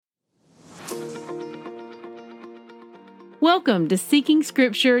Welcome to Seeking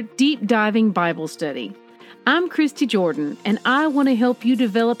Scripture Deep Diving Bible Study. I'm Christy Jordan, and I want to help you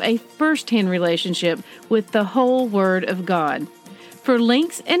develop a first-hand relationship with the whole Word of God. For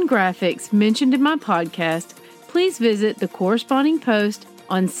links and graphics mentioned in my podcast, please visit the corresponding post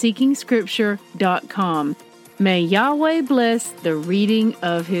on seekingscripture.com. May Yahweh bless the reading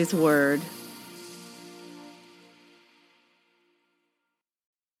of His Word.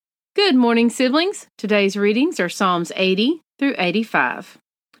 Good morning, siblings. Today's readings are Psalms 80 through 85.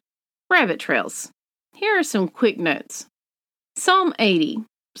 Rabbit trails. Here are some quick notes. Psalm 80.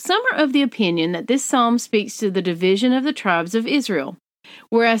 Some are of the opinion that this psalm speaks to the division of the tribes of Israel.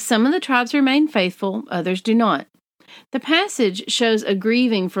 Whereas some of the tribes remain faithful, others do not. The passage shows a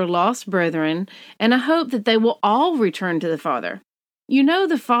grieving for lost brethren and a hope that they will all return to the Father. You know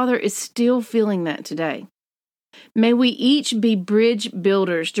the Father is still feeling that today. May we each be bridge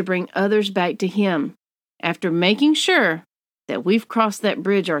builders to bring others back to Him, after making sure that we've crossed that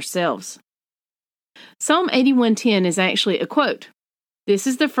bridge ourselves. Psalm 81:10 is actually a quote. This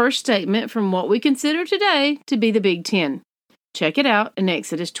is the first statement from what we consider today to be the Big Ten. Check it out in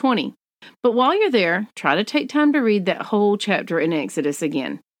Exodus 20. But while you're there, try to take time to read that whole chapter in Exodus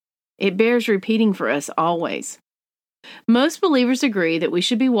again. It bears repeating for us always. Most believers agree that we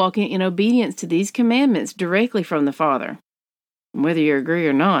should be walking in obedience to these commandments directly from the Father. Whether you agree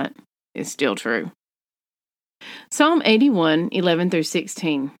or not, it's still true. Psalm 81:11 through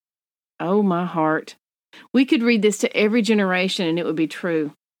 16. Oh, my heart. We could read this to every generation and it would be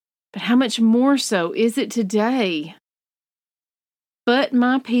true. But how much more so is it today? But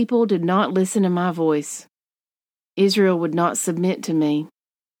my people did not listen to my voice. Israel would not submit to me.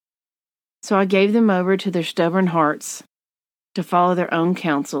 So I gave them over to their stubborn hearts to follow their own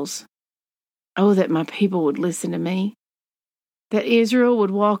counsels. Oh, that my people would listen to me. That Israel would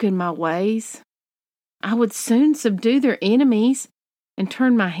walk in my ways. I would soon subdue their enemies and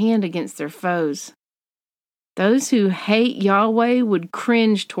turn my hand against their foes. Those who hate Yahweh would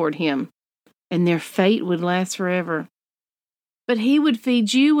cringe toward Him, and their fate would last forever. But He would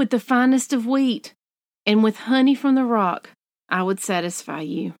feed you with the finest of wheat, and with honey from the rock I would satisfy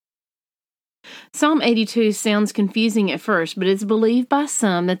you. Psalm 82 sounds confusing at first, but it's believed by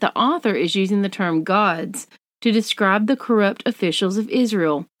some that the author is using the term gods to describe the corrupt officials of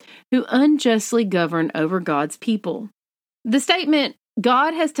Israel who unjustly govern over God's people. The statement,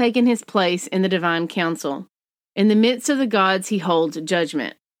 God has taken His place in the divine council. In the midst of the gods, He holds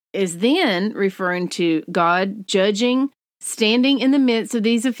judgment, is then referring to God judging, standing in the midst of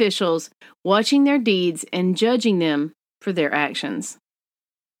these officials, watching their deeds and judging them for their actions.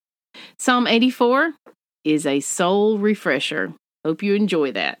 Psalm 84 is a soul refresher. Hope you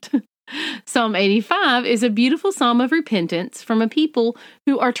enjoy that. Psalm 85 is a beautiful psalm of repentance from a people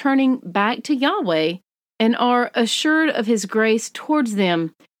who are turning back to Yahweh and are assured of His grace towards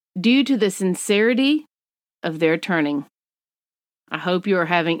them due to the sincerity of their turning. I hope you are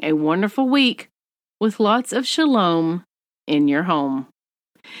having a wonderful week with lots of shalom in your home.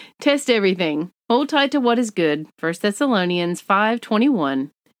 Test everything. Hold tight to what is good. 1 Thessalonians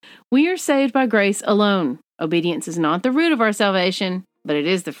 5:21. We are saved by grace alone. Obedience is not the root of our salvation, but it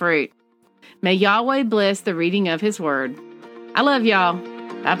is the fruit. May Yahweh bless the reading of His Word. I love y'all.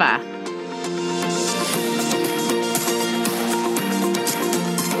 Bye-bye.